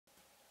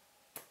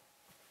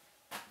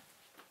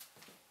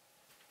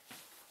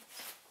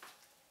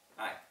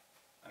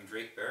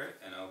Drake Barrett,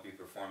 and I'll be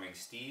performing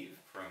Steve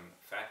from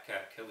Fat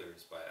Cat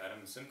Killers by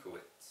Adam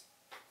Szymkowicz.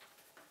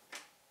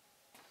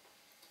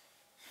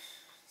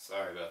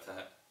 Sorry about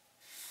that.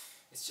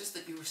 It's just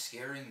that you were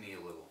scaring me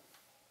a little.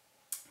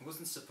 It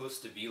wasn't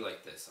supposed to be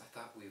like this. I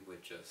thought we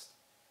would just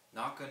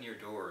knock on your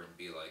door and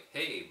be like,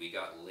 hey, we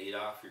got laid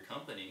off your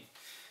company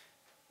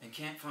and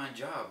can't find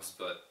jobs,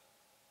 but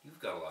you've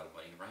got a lot of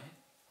money, right?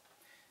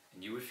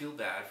 And you would feel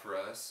bad for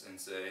us and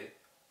say,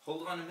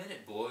 hold on a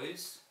minute,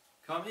 boys.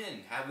 Come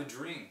in, have a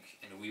drink.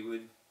 And we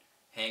would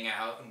hang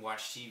out and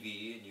watch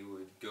TV, and you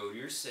would go to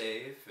your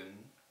safe and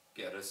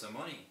get us some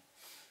money.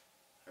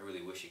 I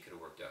really wish it could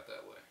have worked out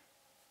that way.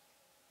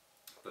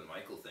 But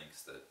Michael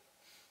thinks that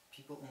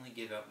people only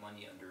give out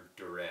money under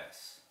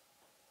duress.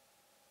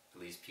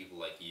 At least people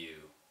like you.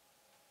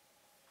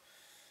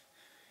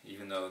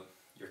 Even though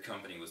your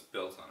company was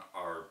built on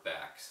our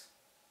backs.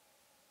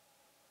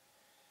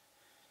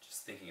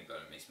 Just thinking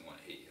about it makes me want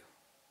to hate you.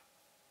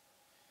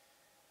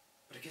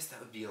 But I guess that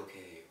would be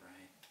okay,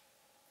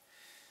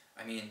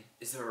 right? I mean,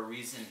 is there a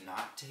reason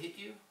not to hit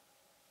you?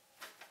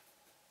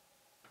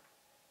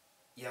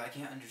 Yeah, I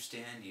can't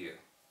understand you.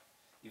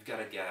 You've got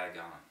a gag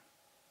on.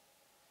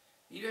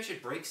 Maybe I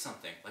should break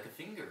something, like a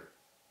finger.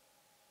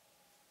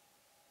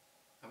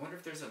 I wonder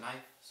if there's a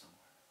knife somewhere.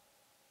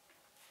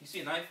 You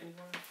see a knife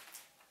anywhere?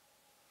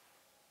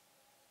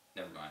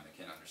 Never mind, I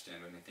can't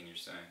understand anything you're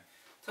saying.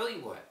 Tell you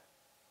what.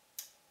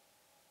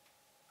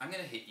 I'm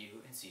gonna hit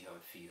you and see how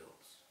it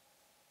feels.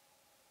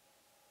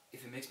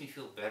 If it makes me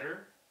feel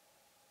better,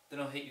 then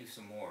I'll hit you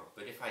some more.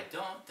 But if I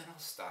don't, then I'll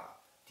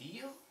stop.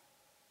 Deal?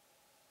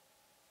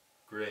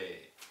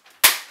 Great.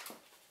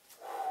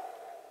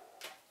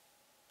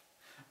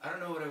 I don't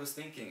know what I was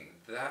thinking.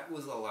 That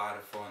was a lot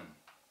of fun.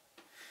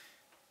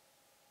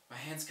 My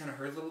hands kind of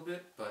hurt a little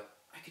bit, but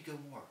I could go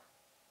more.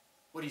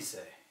 What do you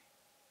say?